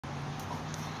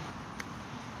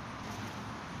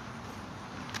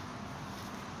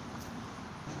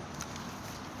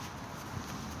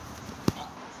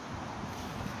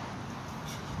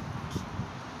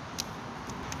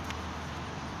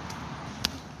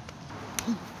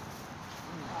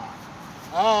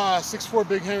Ah, 6'4"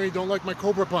 Big Henry, don't like my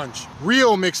Cobra punch.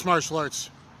 Real mixed martial arts.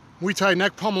 Muay Thai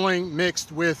neck pummeling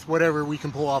mixed with whatever we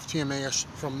can pull off TMA-ish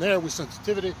from there with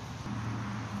sensitivity.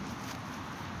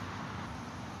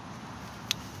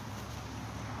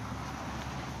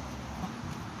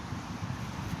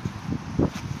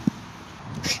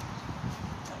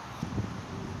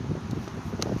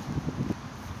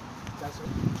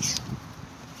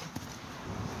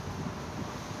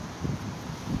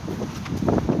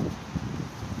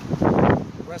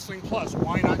 Wrestling plus,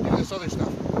 why not do this other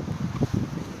stuff?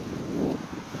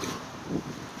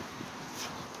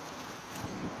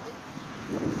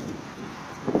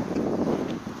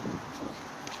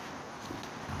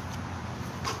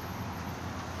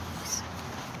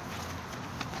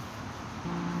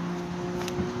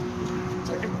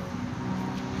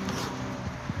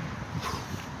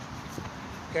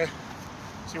 Okay,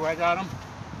 see where I got him?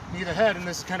 Knee the head, and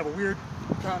this is kind of a weird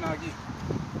Kanagi.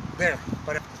 There,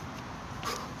 but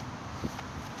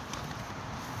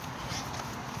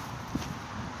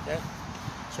okay.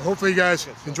 So hopefully you guys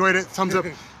enjoyed it. Thumbs up,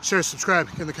 share, subscribe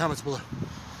in the comments below.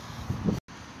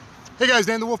 Hey guys,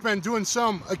 DanTheWolfman doing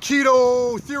some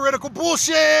Aikido theoretical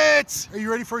bullshit. Are you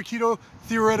ready for Aikido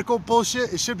theoretical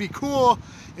bullshit? It should be cool.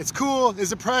 It's cool.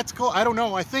 Is it practical? I don't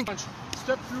know. I think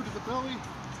step through to the belly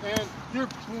and here,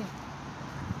 boom.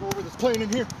 Go over this plane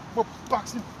in here. We're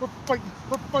boxing. We're fighting.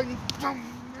 We're fighting.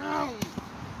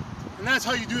 And that's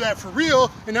how you do that for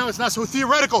real. And now it's not so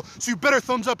theoretical. So you better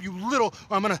thumbs up, you little,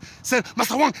 or I'm gonna send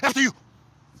Master Wong after you.